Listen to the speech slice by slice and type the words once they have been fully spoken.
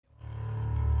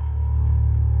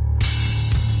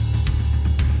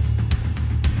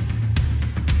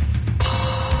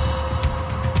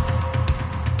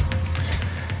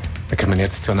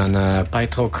jetzt zu einem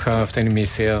Beitrag, auf den ich mich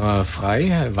sehr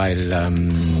freue, weil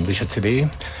das ist eine CD,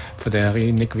 von der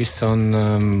ich nicht gewusst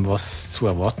habe, was zu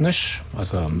erwarten ist.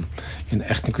 Also ich habe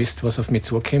echt nicht gewusst, was auf mich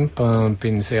zukommt.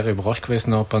 Bin sehr überrascht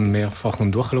gewesen, habe beim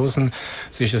mehrfachen Durchlosen.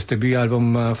 Es ist das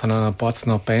Debütalbum von einer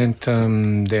Basler Band,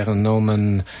 deren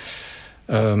Namen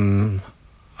eine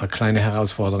kleine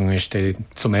Herausforderung ist, die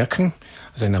zu merken.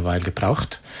 Also eine Weile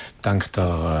gebraucht. Dank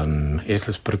der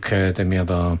Eselsbrücke, die mir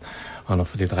da einer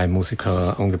von den 3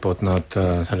 Musikern angeboten hat,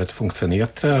 es hat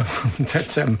funktioniert. Und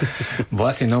jetzt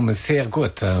weiß ich Namen sehr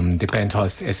gut. Die Band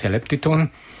heißt Eseleptitun.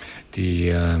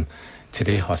 Die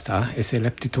CD heißt auch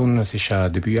eseleptitun. Es ist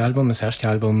ein Debütalbum, das erste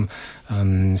Album.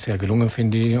 Sehr gelungen,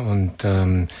 finde ich. Und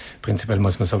prinzipiell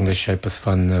muss man sagen, das ist etwas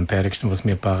von Pärigsten, was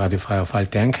wir bei Radio Freier Fall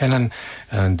kennen.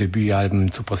 Ein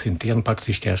Debütalbum zu präsentieren,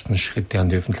 praktisch die ersten Schritte an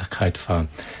die Öffentlichkeit von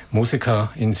Musikern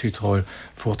in Südtirol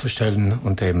vorzustellen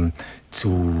und eben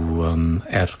zu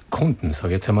erkunden,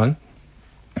 sage ich jetzt einmal.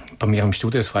 Bei mir im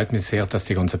Studio, es freut mich sehr, dass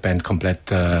die ganze Band komplett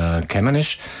gekommen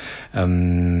ist.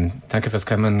 Danke fürs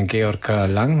Kommen, Georg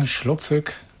Lang,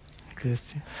 Schlagzeug.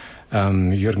 Grüß dich.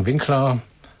 Jürgen Winkler,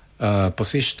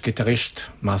 Bassist,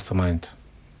 Gitarrist, Mastermind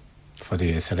für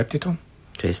die Eseleptitun.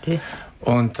 Grüß dich.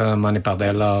 Und meine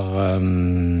Bardeller,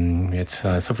 jetzt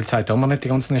so viel Zeit haben wir nicht, die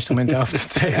ganzen Instrumente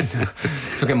aufzuzählen.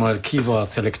 Sag mal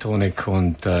Keyboards, Elektronik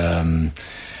und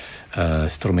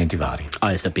Strumenti vari.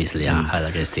 Alles ein bisschen, ja. Hallo,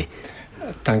 grüß dich.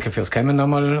 Danke fürs Kommen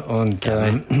nochmal. Und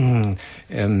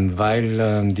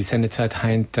weil die Sendezeit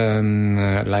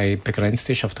heute begrenzt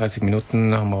ist auf 30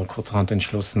 Minuten, haben wir kurzerhand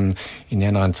entschlossen, in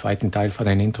einen zweiten Teil von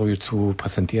einem Interview zu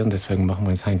präsentieren. Deswegen machen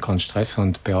wir jetzt keinen Stress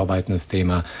und bearbeiten das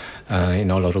Thema in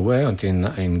aller Ruhe und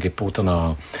in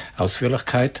gebotener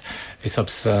Ausführlichkeit. Ich habe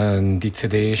die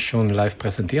CD schon live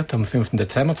präsentiert am 5.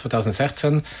 Dezember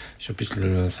 2016.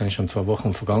 Sind schon 2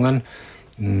 Wochen vergangen.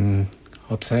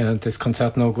 Habt ihr das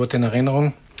Konzert noch gut in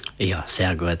Erinnerung? Ja,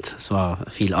 sehr gut. Es war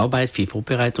viel Arbeit, viel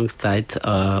Vorbereitungszeit,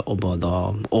 aber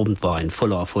der Abend war ein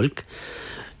voller Erfolg.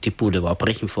 Die Bude war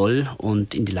brechenvoll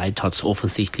und in die Leute hat es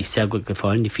offensichtlich sehr gut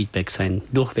gefallen. Die Feedbacks sind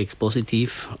durchwegs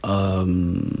positiv.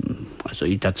 Also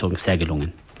ich würde sagen, sehr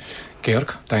gelungen.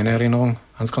 Georg, deine Erinnerung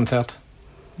ans Konzert?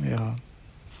 Ja,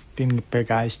 bin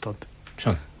begeistert.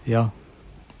 Schon? Ja,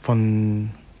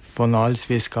 von alles,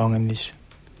 wie es gegangen ist.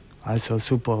 Also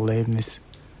super Erlebnis.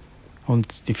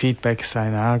 Und die Feedbacks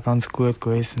sind auch ganz gut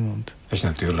gewesen. Und das ist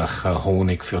natürlich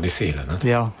Honig für die Seele, nicht?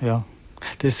 Ja.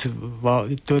 Das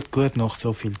tut gut nach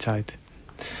so viel Zeit.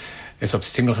 Ich habe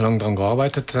ziemlich lange daran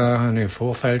gearbeitet, im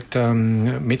Vorfeld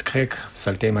mitgekriegt.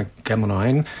 Seitdem gehen wir noch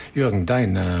ein. Jürgen,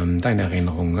 deine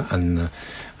Erinnerung an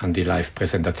die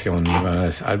Live-Präsentation.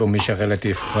 Das Album ist ja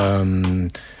relativ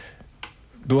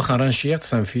durcharrangiert, es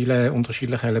sind viele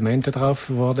unterschiedliche Elemente drauf.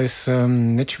 War das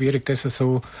nicht schwierig, das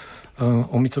so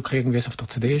umzukriegen, wie es auf der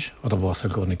CD ist? Oder war es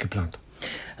halt gar nicht geplant?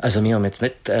 Also wir haben jetzt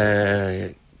nicht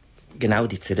genau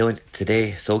die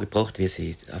CD so gebracht, wie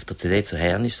sie auf der CD zu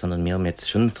hören ist, sondern wir haben jetzt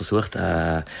schon versucht,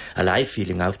 ein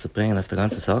Live-Feeling aufzubringen auf der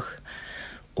ganzen Sache.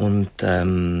 Und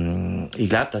ich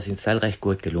glaube, dass es Teil recht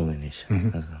gut gelungen ist.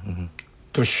 Mhm.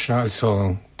 Du hast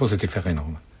also positive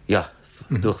Erinnerungen? Ja,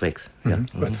 durchwegs. Ja.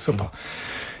 Gut, super.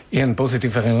 Ich habe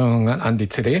positive Erinnerungen an die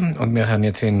CD und wir haben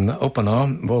jetzt in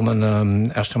Opener, wo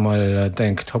man erst einmal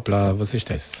denkt, hoppla, was ist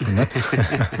das?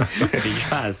 Viel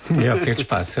Spaß. Ja, viel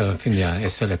Spaß, finde ich ja,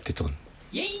 eseleptitun.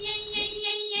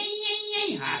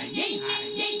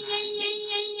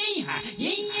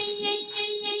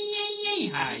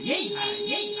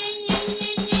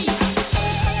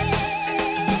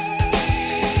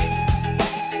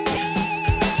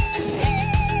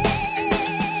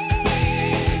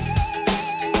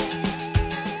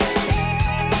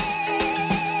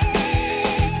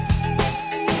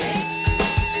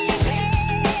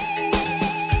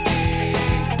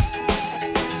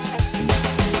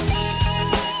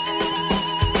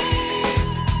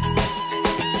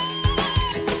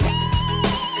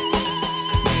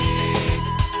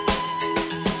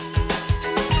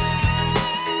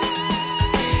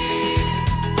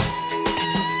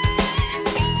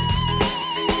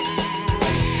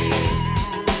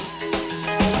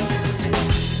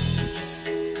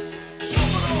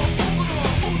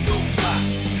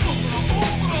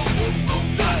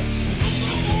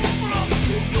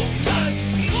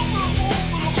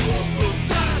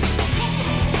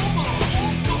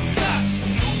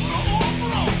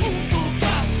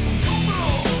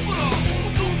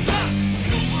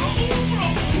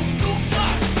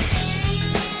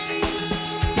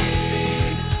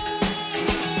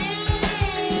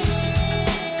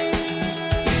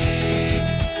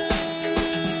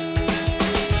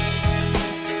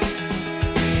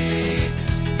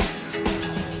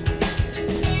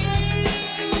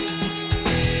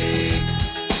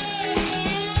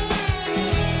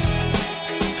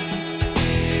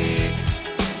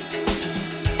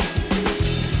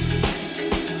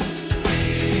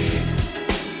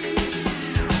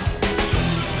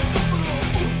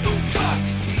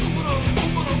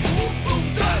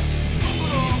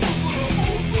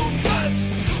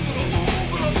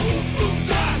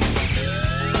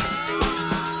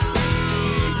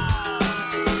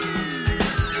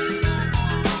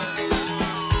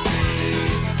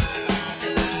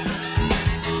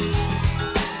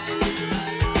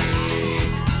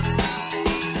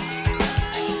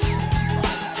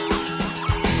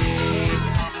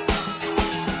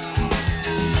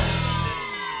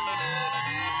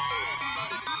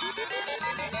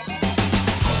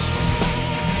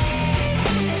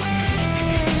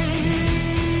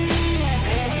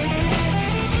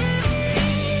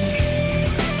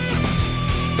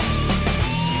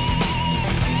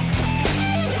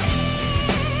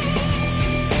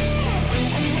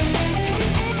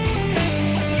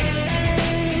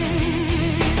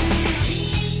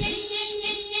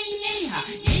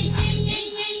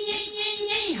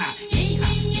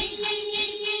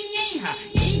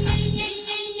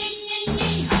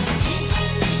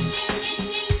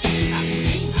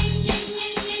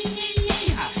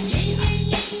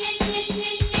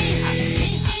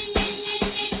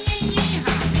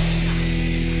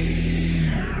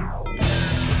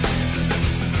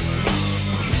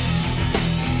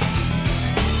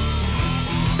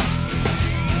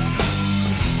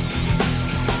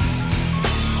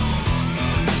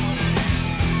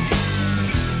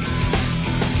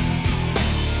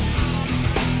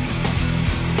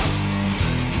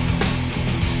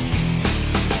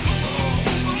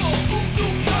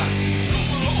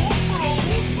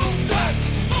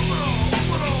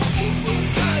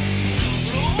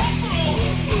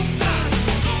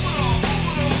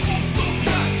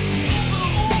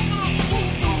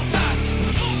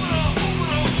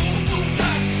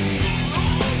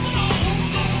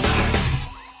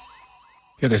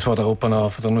 Ja, das war der Opener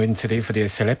von der neuen CD von die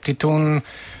Eseleptitun. Der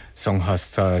Song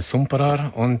heißt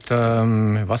Sumperer und ich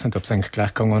weiß nicht, ob es eigentlich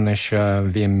gleich gegangen ist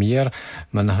wie mir.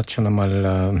 Man hat schon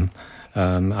einmal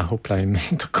ein Hoppla im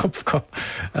Hinterkopf gehabt.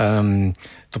 Der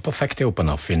perfekte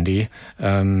Opener, finde ich.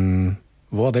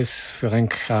 War das für einen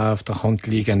auf der Hand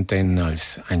liegend, denn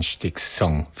als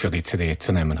Einstiegssong für die CD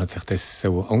zu nehmen? Hat sich das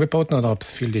so angeboten oder habt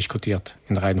ihr viel diskutiert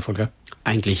in der Reihenfolge?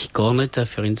 Eigentlich gar nicht.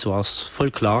 Für uns war es voll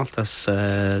klar, dass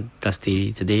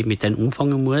die CD mit dem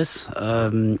umfangen muss.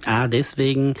 Auch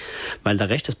deswegen, weil der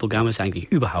Rest des Programms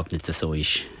eigentlich überhaupt nicht so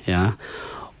ist. Ja.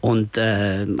 Und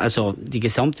also die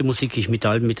gesamte Musik ist mit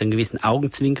einem gewissen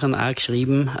Augenzwinkern auch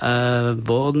geschrieben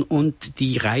worden und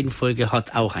die Reihenfolge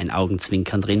hat auch ein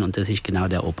Augenzwinkern drin und das ist genau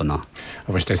der Opener.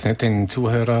 Aber ist das nicht den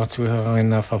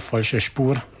Zuhörerinnen auf eine falsche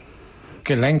Spur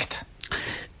gelenkt?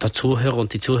 Der Zuhörer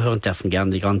und die Zuhörer dürfen gerne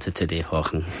die ganze CD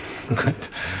hören. Gut.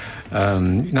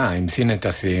 Nein, im Sinne,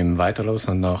 dass sie weiterlos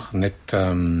und noch nicht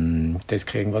das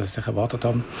kriegen, was sie sich erwartet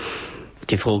haben.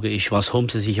 Die Frage ist, was haben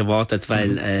sie sich erwartet,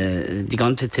 weil die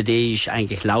ganze CD ist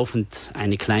eigentlich laufend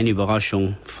eine kleine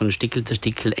Überraschung. Von Stickel zu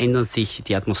Stickel ändern sich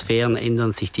die Atmosphären,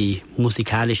 ändern sich die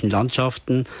musikalischen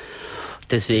Landschaften.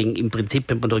 Deswegen im Prinzip,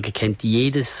 wenn man da gekannt,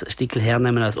 jedes Stickel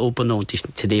hernehmen als Opener und die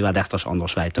CD war echt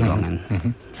anders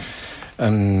weitergegangen.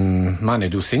 Mani,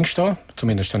 du singst da,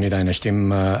 zumindest habe ich deine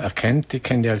Stimme erkannt. Ich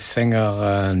kenne dich als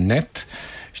Sänger nicht.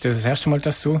 Ist das erste Mal,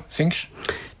 dass du singst?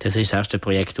 Das ist das erste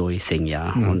Projekt, wo ich singe,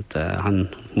 ja. Und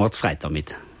habe Mordsfreude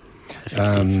damit.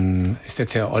 Ist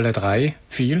jetzt ja alle drei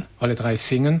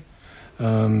singen.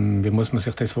 Wie muss man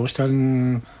sich das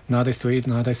vorstellen? Na, das tue ich,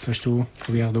 na, das tust du,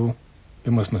 probier du. Wie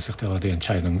muss man sich da die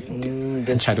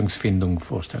Entscheidungsfindung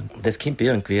vorstellen? Das kommt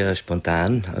irgendwie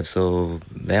spontan. Also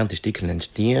während die Stücke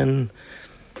entstehen,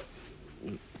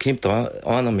 kommt da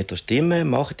einer mit der Stimme,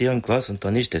 macht irgendwas und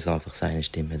dann ist das einfach seine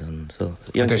Stimme. Dann so.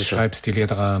 Und das schreibst die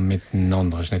Lieder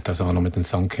miteinander. Es ist nicht, dass einer mit dem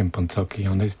Song kommt und sagt,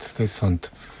 ja, das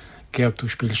und Georg, du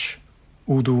spielst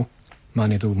Udo,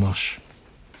 Mani, du machst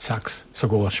Sax,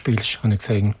 sogar spielst, habe ich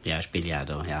gesehen. Ja, ich spiele ja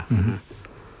da, ja.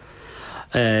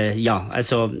 Ja,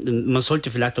 also man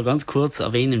sollte vielleicht noch ganz kurz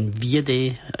erwähnen, wie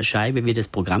die Scheibe, wie das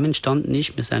Programm entstanden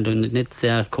ist. Wir sind da nicht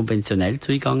sehr konventionell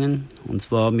zugegangen. Und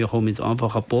zwar, wir haben jetzt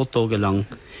einfach ein paar Tage lang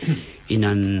in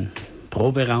einen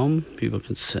Proberaum,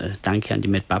 übrigens danke an die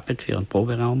Matt Puppet für einen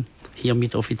Proberaum, hier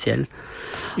mit offiziell.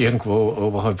 Irgendwo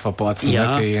oberhalb von Borzen,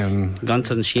 ja, die ganz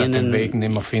einen schönen den Weg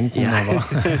nicht mehr finden. Ja.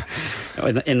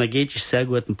 Aber energetisch sehr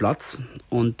guten Platz.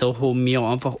 Und da haben wir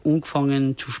einfach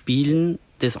angefangen zu spielen,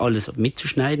 das alles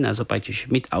mitzuschneiden, also praktisch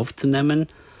mit aufzunehmen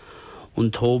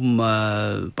und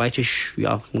haben praktisch,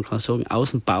 ja, man kann sagen, aus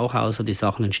dem Bauch aus die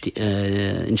Sachen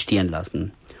entstehen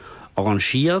lassen.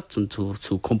 Arrangiert und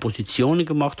zu Kompositionen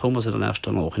gemacht haben wir sie dann erst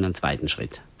danach in einem zweiten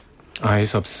Schritt.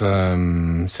 Ich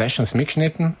habe Sessions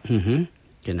mitgeschnitten.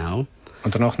 Genau.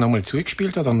 Und danach nochmal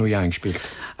zugespielt oder nur eingespielt?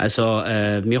 Also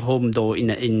wir haben da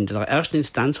in der ersten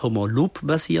Instanz haben wir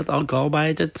Loop-basiert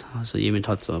gearbeitet. Also jemand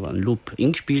hat einen Loop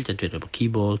eingespielt, entweder über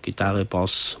Keyboard, Gitarre,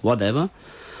 Bass, whatever.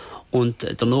 Und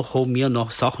danach haben wir noch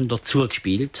Sachen dazu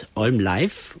gespielt, allem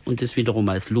live und das wiederum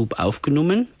als Loop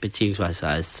aufgenommen, beziehungsweise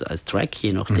als Track,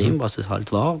 je nachdem, was es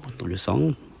halt war, der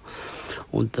Song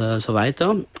und so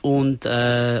weiter. Und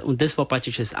das war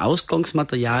praktisch das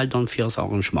Ausgangsmaterial dann für das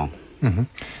Arrangement.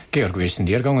 Georg, wie ist denn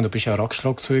dir gegangen? Du bist ja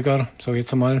Rockschlagzeuger, sag ich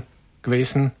jetzt einmal,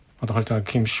 gewesen. Oder halt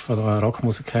kommst von der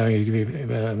Rockmusik her. Ich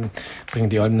bringe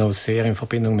die Alben noch sehr in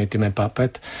Verbindung mit dem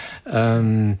Puppet.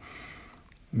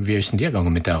 Wie ist denn dir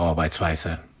gegangen mit der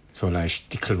Arbeitsweise? So leicht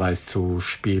stickelweise zu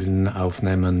spielen,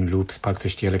 aufnehmen, Loops,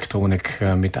 praktisch die Elektronik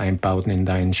mit einbauen in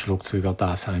dein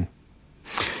Schlagzeuger-Dasein?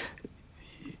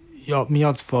 Ja, mir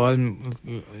hat es vor allem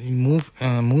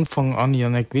am Anfang an ja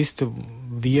nicht gewusst,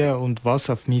 wie und was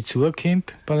auf mich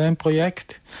zukommt bei dem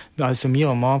Projekt. Also mir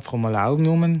am Anfang mal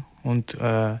aufgenommen und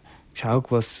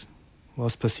geschaut, was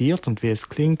passiert und wie es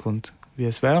klingt und wie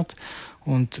es wird.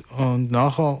 Und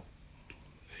nachher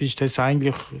ist das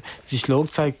eigentlich, die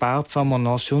Schlagzeugparts haben wir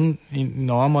noch schon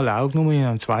noch einmal aufgenommen in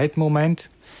einem zweiten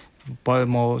Moment, weil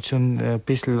wir schon ein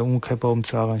bisschen umgehabt haben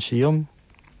zu arrangieren.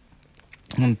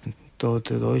 Und da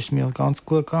ist mir ganz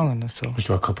gut gegangen. Also. Das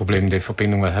war kein Problem, die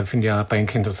Verbindung, weil ich finde ja auch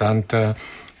interessant,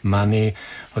 Mani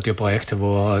hat ja Projekte,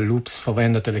 wo er Loops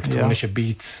verwendet, elektronische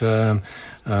Beats, da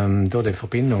die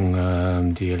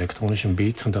Verbindung, die elektronischen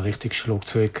Beats und der richtige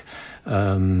Schlagzeug,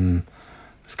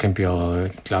 das kommt ja,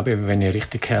 ich glaube, wenn ich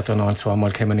richtig gehört habe, ein,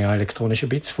 zweimal kommen ja elektronische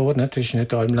Beats vor, nicht? Das ist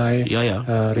nicht allem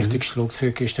richtig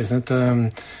Schlagzeug, ist das nicht,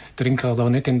 dringt er da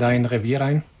nicht in dein Revier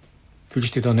ein?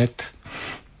 Fühlst du dich da nicht,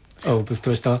 was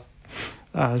tust du da?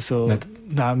 Also,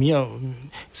 nein,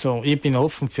 so, ich bin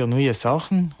offen für neue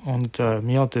Sachen und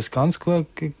mir hat das ganz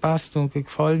gut gepasst und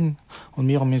gefallen. Und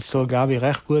wir haben uns da, glaube ich,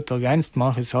 recht gut ergänzt.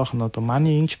 Manche Sachen hat der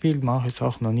Manni eingespielt, manche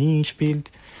Sachen noch nie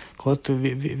eingespielt. Gerade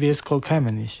wie es gerade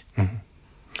gekommen ist.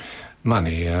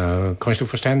 Manni, kannst du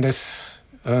verstehen, das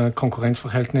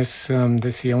Konkurrenzverhältnis,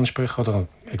 das Sie ansprechen, oder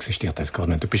existiert das gar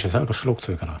nicht? Du bist ja selber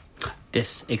Schlagzeuger.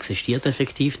 Das existiert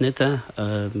effektiv nicht.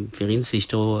 Für uns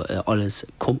ist da alles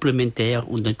komplementär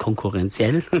und nicht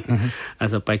konkurrenziell.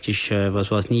 Also praktisch,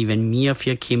 was weiß nie, wenn mir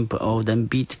vier Kimp auf dem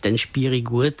Beat, dann spiele ich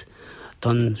gut,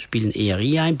 dann spielen eher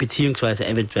ich ein, beziehungsweise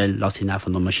eventuell lasse ich ihn auch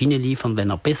von der Maschine liefern,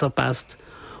 wenn er besser passt.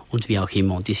 Und wie auch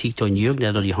immer. Und ich sehe da in Jürgen,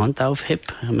 der da die Hand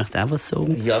aufhebt. Er möchte auch was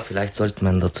sagen. Ja, vielleicht sollte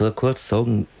man dazu kurz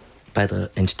sagen, bei der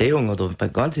Entstehung oder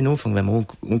beim ganzen Anfang, wenn wir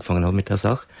angefangen haben mit der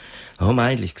Sache, haben wir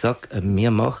eigentlich gesagt,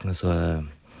 wir machen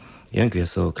irgendwie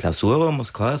so Klausur, haben wir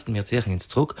es geheißen, wir ziehen uns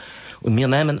zurück und wir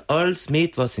nehmen alles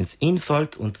mit, was uns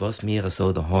einfällt und was wir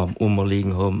so daheim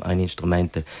rumliegen haben an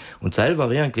Instrumente. Und selber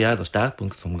war irgendwie auch der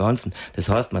Startpunkt vom Ganzen. Das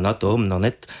heißt, man hat da oben noch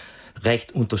nicht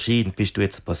recht unterschieden, bist du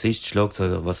jetzt Bassist,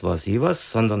 Schlagzeuger, was weiß ich was,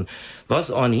 sondern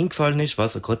was einem eingefallen ist,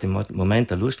 was er gerade im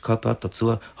Moment der Lust gehabt hat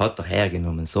dazu, hat er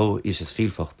hergenommen. So ist es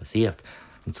vielfach passiert.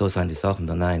 Und so sind die Sachen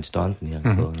dann auch entstanden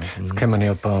irgendwo. Das kennen wir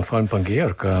ja vor allem beim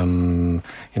Georg.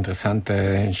 Interessante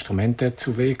Instrumente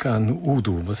zu Weg an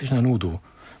Udu. Was ist ein Udu?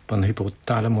 Beim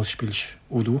Hypothalamus spielst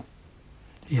du Udu?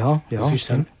 Ja. Was ist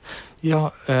denn?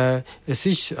 Ja, es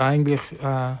ist eigentlich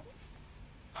eine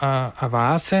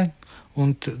Vase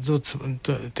und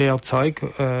der erzeugt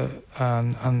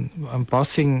einen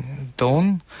passigen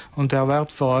Ton und der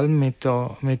wird vor allem mit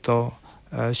der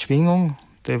Schwingung,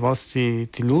 was die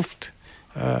Luft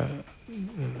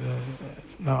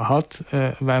hat,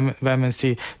 wenn man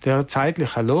sie, der hat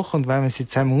zeitlich ein Loch und wenn man sie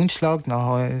zusammen umschlägt,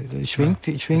 nachher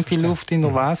schwingt die Luft in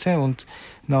der Vase und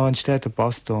nachher entsteht ein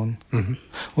Basston.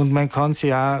 Und man kann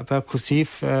sie auch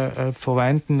perkussiv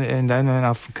verwenden, indem man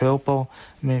auf den Körper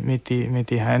mit den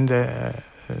Händen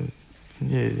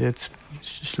jetzt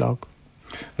schlägt.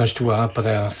 Hast du auch bei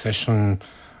der Session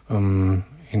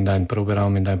in deinem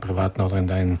Proberaum, in deinem privaten oder in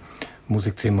deinem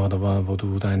Musikzimmer oder wo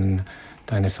du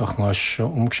deine Sachen hast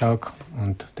schon umgeschaut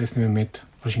und das nehmen wir mit,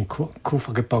 hast du in den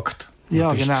Koffer gepackt?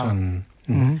 Ja, genau.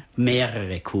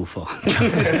 Mehrere Koffer.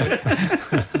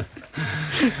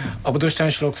 Aber du hast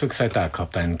dein Schlagzeugset auch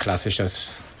gehabt, ein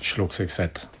klassisches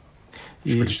Schlagzeugset.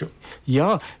 Spielst du?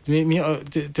 Ja,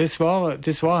 das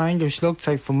war eigentlich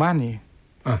Schlagzeug von Manni.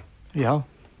 Ja.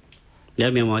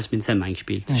 Ja, wir haben alles mit Sam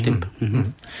eingespielt, das stimmt.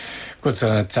 Gut,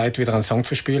 Zeit wieder einen Song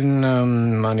zu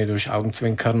spielen. Manni, du hast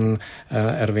Augenzwinkern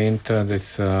erwähnt,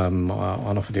 das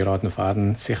einer von den roten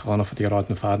Faden, sicher einer von den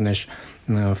roten Faden ist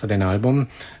für den Album.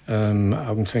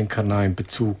 Augenzwinkern auch in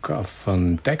Bezug auf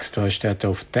den Text, da steht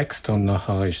auf Text und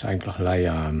nachher ist eigentlich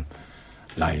Laie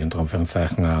unter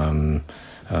Anführungszeichen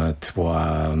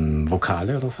zwei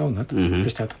Vokale oder so, nicht? Das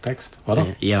ist der Text, oder?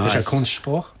 Ja, das ist ein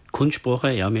Kunstsprache.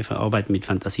 Kunstsprache, ja, wir arbeiten mit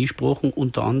Fantasiesprachen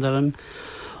unter anderem.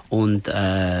 Und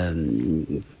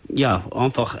ja,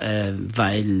 einfach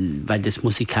weil das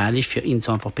musikalisch für uns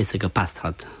einfach besser gepasst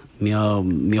hat. Wir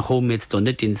haben jetzt da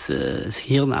nicht ins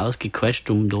Hirn ausgequetscht,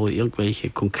 um da irgendwelche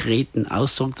konkreten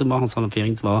Aussagen zu machen, sondern für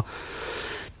uns war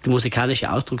die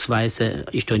musikalische Ausdrucksweise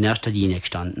ist da in erster Linie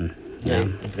gestanden. Ja.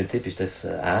 Im Prinzip ist das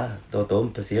auch da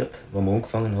oben passiert, wo wir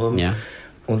angefangen haben. Ja.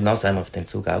 Und dann sind wir auf den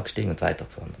Zug aufgestiegen und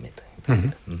weitergefahren damit.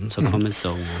 So kann man es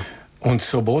sagen. Ja. Und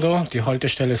Soboda, die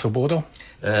Haltestelle Soboda?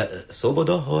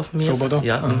 Soboda heißen wir. Soboda?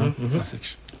 Ja.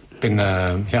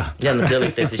 Ja,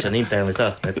 natürlich, das ist eine interne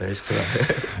Sache, nicht? Das ist klar.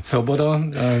 Soboda,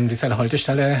 diese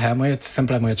Haltestelle,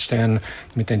 bleiben wir jetzt stehen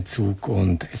mit dem Zug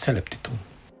und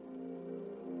eseleptitun.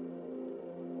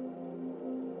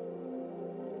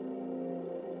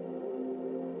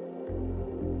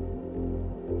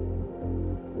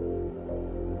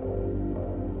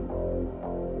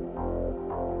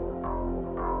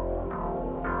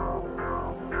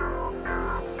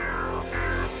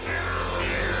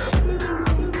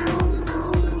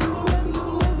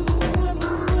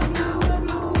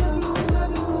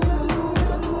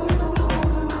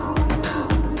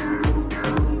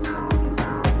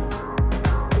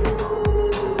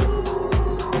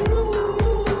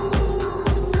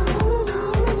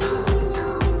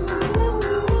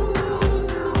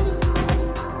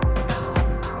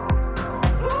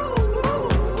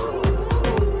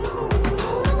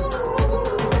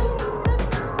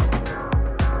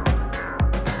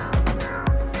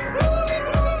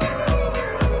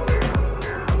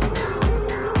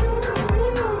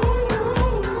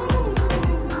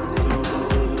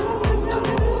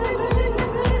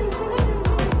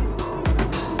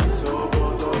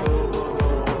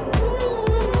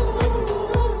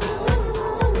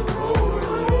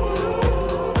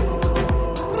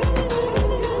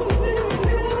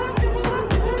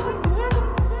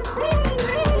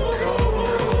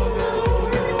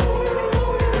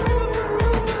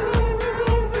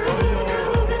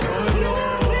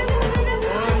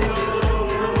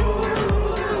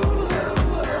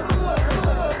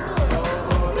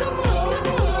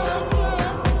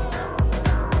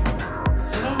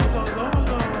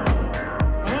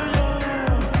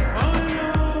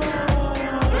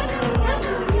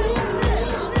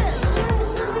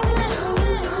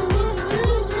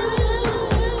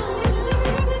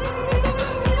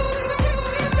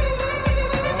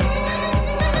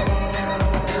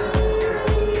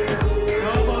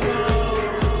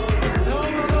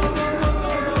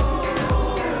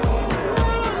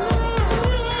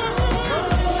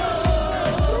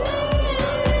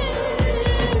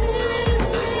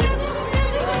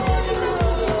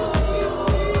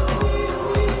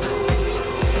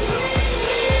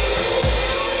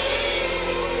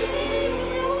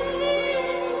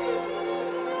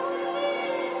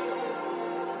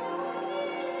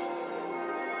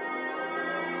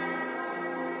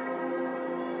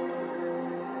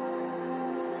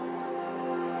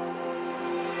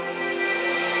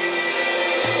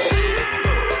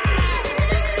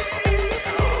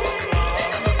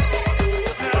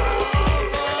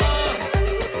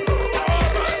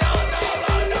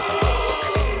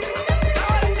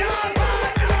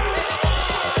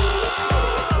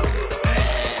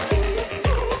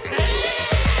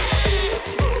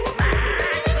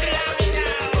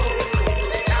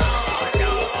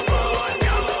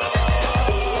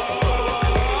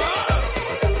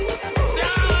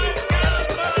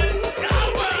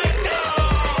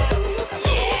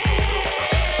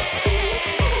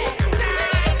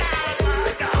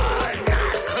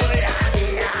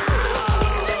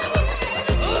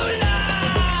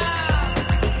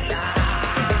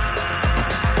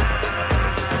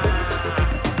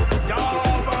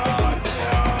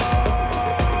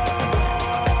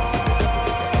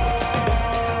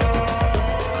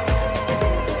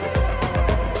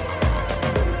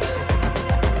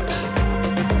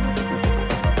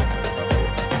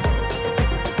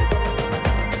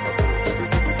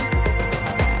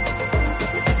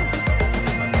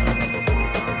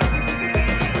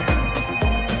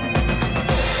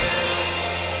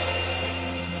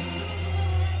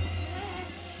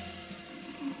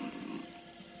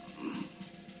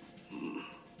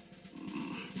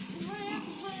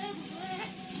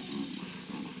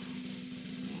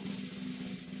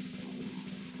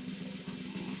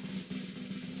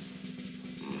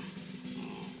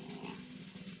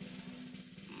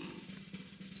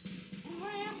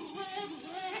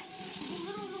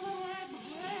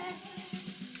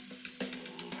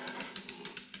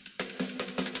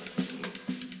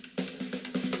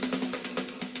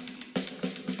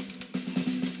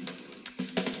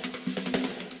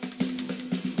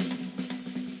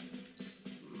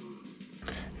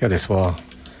 Ja, das war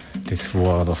der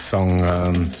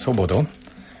Song Sobodo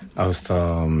aus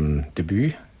der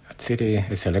Debüt-CD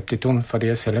Eseleptitun, von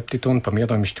der Eseleptitun. Bei mir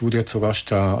da im Studio zu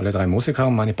Gast alle drei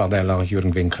Musiker, Manni Pardeller,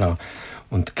 Jürgen Winkler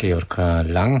und Georg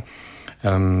Lang.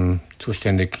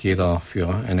 Zuständig jeder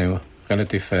für eine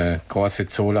relativ große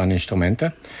Zahl an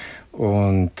Instrumente.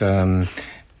 Und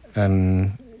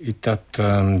ich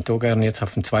würde da gerne jetzt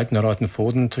auf den zweiten roten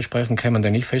Faden zu sprechen kommen,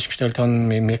 den ich festgestellt habe.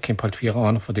 Mir kommt halt vier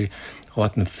einer von den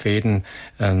roten Fäden,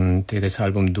 die das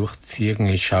Album durchziehen,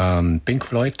 ist Pink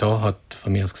Floyd. Da hat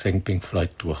von mir aus gesehen Pink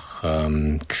Floyd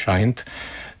durchgescheint.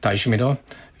 Da ist mir da,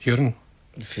 Jürgen.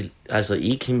 Also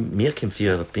mir kommt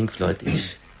für Pink Floyd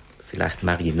ist vielleicht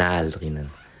marginal drinnen.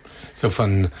 So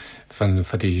von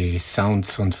den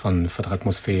Sounds und von der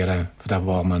Atmosphäre, von der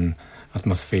warmen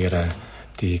Atmosphäre,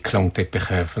 die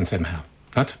Klangteppiche von dem her.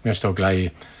 Nicht? Mir ist da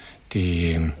gleich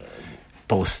die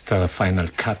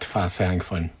Post-Final-Cut-Phase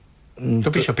eingefallen.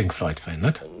 Du bist ja Pink Floyd-Fan,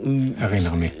 nicht?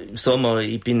 Erinnere mich.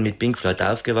 Ich bin mit Pink Floyd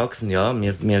aufgewachsen, ja.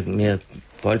 Mir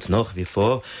gefällt es nach wie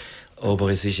vor. Aber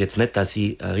es ist jetzt nicht, dass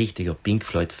ich ein richtiger Pink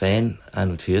Floyd-Fan an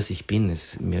und für sich bin.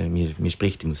 Mir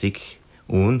spricht die Musik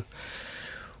an.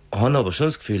 Ich habe aber schon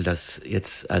das Gefühl, dass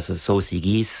jetzt, also so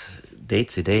Sigis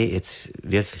DCD jetzt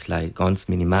wirklich ganz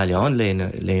minimale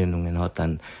Anlehnungen hat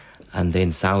an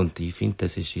den Sound. Ich finde,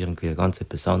 das ist irgendwie ganz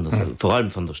besonders. Vor allem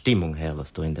von der Stimmung her,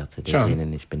 was da in der CD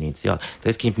drinnen ist. Ja,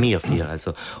 das kommt mir vor.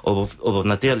 Also, aber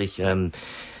natürlich, wenn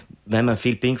man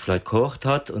viel Pink Floyd gehört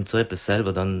hat und so etwas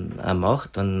selber dann auch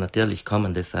macht, dann natürlich kann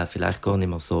man das auch vielleicht gar nicht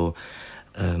mehr so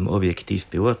objektiv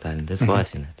beurteilen. Das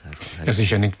weiß ich nicht. Also, es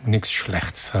ist ja nichts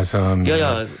Schlechtes. Also,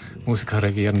 Musiker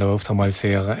reagieren da oft einmal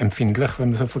sehr empfindlich, wenn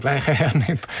man so Vergleiche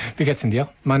hernimmt. Wie geht's denn dir?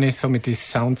 Meine, so mit den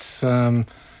Sounds,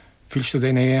 fühlst du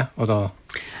die Nähe? Oder?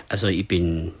 Also ich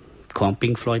bin kein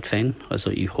Pink Floyd-Fan. Also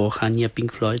ich höre auch nie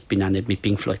Pink Floyd, bin auch nicht mit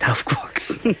Pink Floyd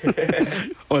aufgewachsen.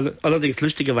 Allerdings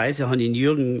lustigerweise habe ich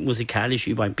Jürgen musikalisch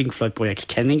über ein Pink Floyd-Projekt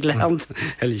kennengelernt.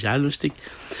 Das ist auch lustig.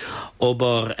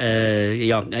 Aber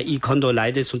ich kann da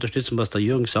leider das unterstützen, was der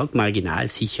Jürgen sagt. Marginal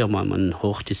sicher, man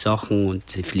hört die Sachen und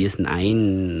sie fließen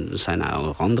ein. Es sind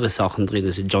auch andere Sachen drin.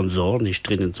 Also John Zorn ist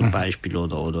drinnen zum Beispiel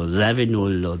oder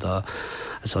Savinul oder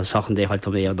also Sachen, die halt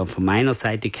eher dann von meiner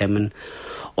Seite kommen.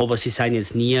 Aber sie sind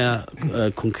jetzt nie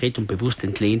konkret und bewusst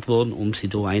entlehnt worden, um sie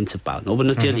da einzubauen. Aber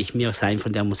natürlich, wir sind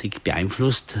von der Musik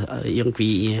beeinflusst,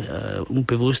 irgendwie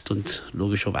unbewusst und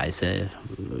logischerweise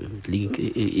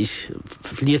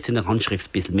verliert es in der Handschrift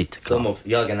ein bisschen mit.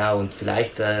 Ja, genau. Und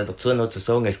vielleicht dazu noch zu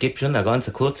sagen, es gibt schon eine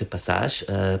ganz kurze Passage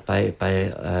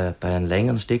bei einem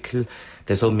längeren Stückel.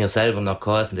 Das haben wir selber noch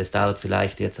geheißen, das dauert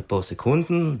vielleicht jetzt ein paar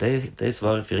Sekunden. Das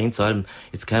war für ihn zu allem,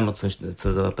 jetzt kommen wir zu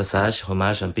der Passage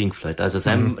Hommage an Pink Floyd. Also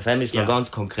Sam ist noch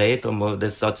ganz konkret und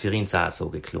das hat für ihn auch so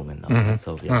geklungen.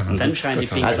 Also, Sam scheint die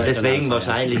Pink also deswegen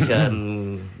wahrscheinlich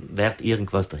wird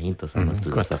irgendwas dahinter sein, was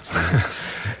du sagst.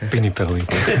 Bin ich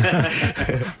beruhigt.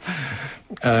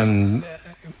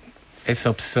 Ich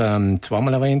habe es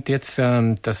zweimal erwähnt jetzt,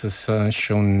 dass es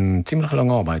schon ziemlich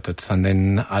lange arbeitet an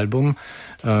dem Album.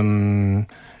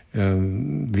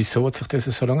 Wieso hat sich das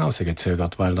so lange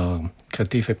ausgezögert? Weil der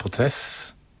kreative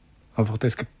Prozess einfach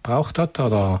das gebraucht hat?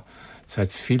 Oder seid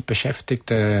ihr viel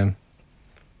beschäftigte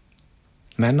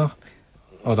Männer?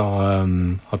 Oder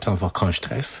habt ihr einfach keinen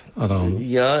Stress? Oder?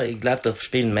 Ja, ich glaube, da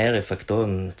spielen mehrere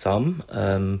Faktoren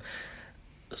zusammen.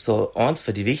 So eins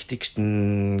von die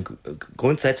wichtigsten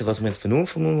Grundsätze, was wir uns von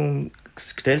Anfang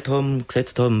an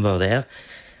gesetzt haben, war der,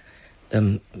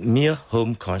 wir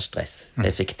haben keinen Stress,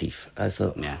 effektiv.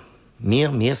 Also,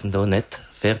 wir müssen da nicht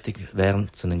fertig werden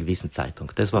zu einem gewissen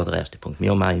Zeitpunkt. Das war der erste Punkt.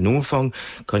 Wir haben auch im Anfang,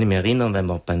 kann ich mich erinnern, wenn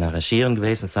wir bei einer Arrangieren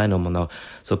gewesen sind, haben wir noch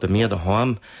so bei mir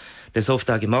daheim das oft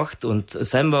auch gemacht. Und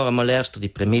dann war einmal erst die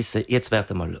Prämisse, jetzt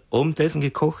wird einmal Abendessen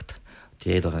gekocht.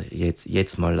 Jeder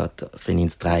jetzt mal hat von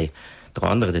uns drei der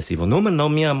andere das übernommen. Dann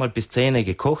haben wir einmal bis 10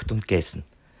 gekocht und gegessen.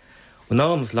 Und dann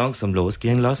haben wir es langsam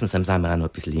losgehen lassen. Dann sind wir auch noch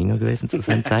ein bisschen länger gewesen zu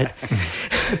seiner Zeit.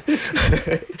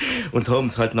 Und haben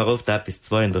es halt noch oft auch bis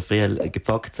 2 in der Früh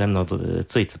gepackt, um noch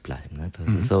zu bleiben. Nicht?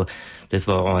 Also so, das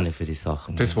war eine für die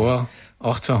Sachen. Das war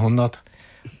 1800?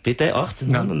 Bitte?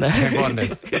 1800? Nein, war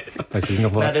nicht.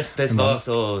 Nein, das war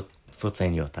so vor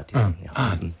 10 Jahren.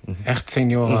 Echt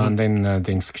 10 Jahre an den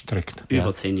Dings gestrickt?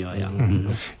 Über 10 Jahre, ja.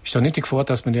 Ist da nicht die Gefahr,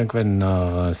 dass man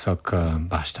irgendwann sagt,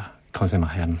 basta, ich kann es nicht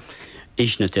mehr hören?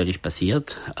 Ist natürlich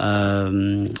passiert,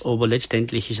 aber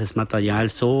letztendlich ist das Material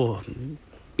so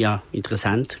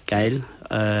interessant, geil,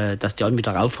 dass die alle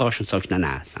wieder aufraschen und sagen,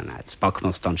 nein, jetzt packen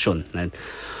wir es dann schon. Nicht?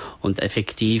 Und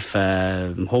effektiv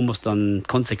haben wir es dann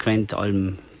konsequent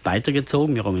allem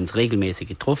weitergezogen. Wir haben uns regelmäßig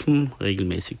getroffen,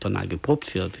 regelmäßig dann auch geprobt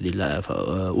für die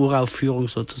Uraufführung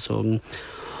sozusagen.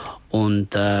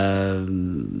 Und ja,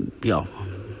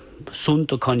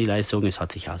 Sonntag kann ich leider sagen, es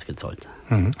hat sich ausgezahlt.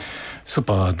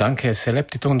 Super, danke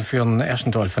eseleptitun für den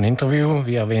ersten Teil von Interview.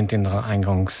 Wie erwähnt in der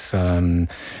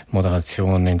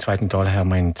Eingangsmoderation, den zweiten Teil haben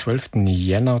wir am 12.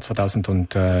 Jänner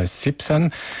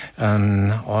 2017.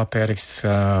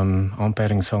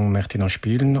 Anpairungssong möchte ich noch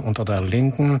spielen, Unter der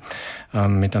Linden,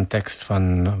 mit einem Text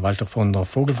von Walter von der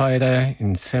Vogelweide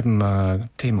in selben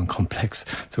Themenkomplex.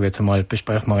 So jetzt einmal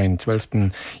besprechen wir den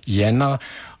 12. Jänner.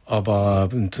 Aber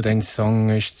zu dem Song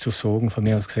ist zu sagen, von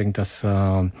mir aus gesehen, dass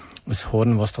das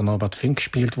Horn, was der Norbert Fink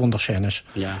spielt, wunderschön ist.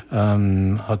 Ja.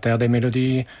 Hat der die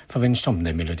Melodie, von wem stammt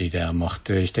die Melodie, der macht?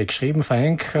 Ist die geschrieben von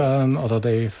Henk oder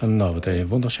die von Norbert? Die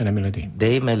wunderschöne Melodie.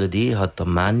 Die Melodie hat der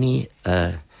Manni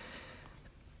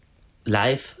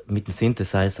live mit dem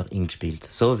Synthesizer eingespielt,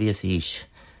 so wie sie ist.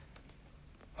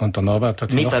 Und der Norbert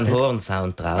hat sie mit einem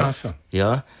Horn-Sound drauf. Ach so.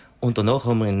 Ja. Und danach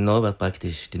haben wir in Norbert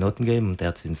praktisch die Noten gegeben und der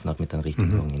hat uns noch mit einem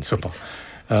richtigen Horn super.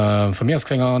 Von mir aus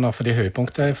gesehen auch noch für die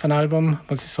Höhepunkte von Album,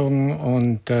 muss ich sagen.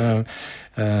 Und ja,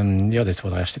 das war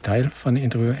der erste Teil von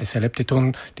Interview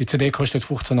eseleptitun. Die CD kostet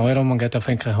 15 €. Man geht auf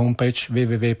unsere Homepage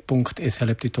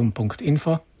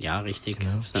www.eseleptitun.info. Ja, richtig.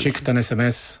 Ja. Schickt ein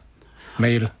SMS,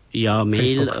 Mail. Ja,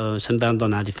 Mail. Werden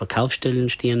dann auch die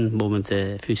Verkaufsstellen stehen, wo man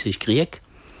sie physisch kriegt.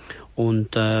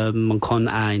 Und man kann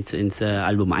auch ins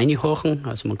Album einhören,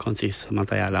 also man kann sich das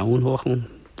Material auch anhören,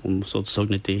 um sozusagen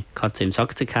nicht die Katze im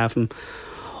Sack zu kaufen.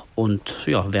 Und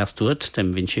ja, wer es tut,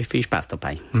 dem wünsche ich viel Spaß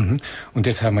dabei. Und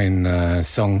jetzt haben wir einen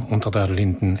Song Unter der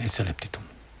Linden eseleptitun.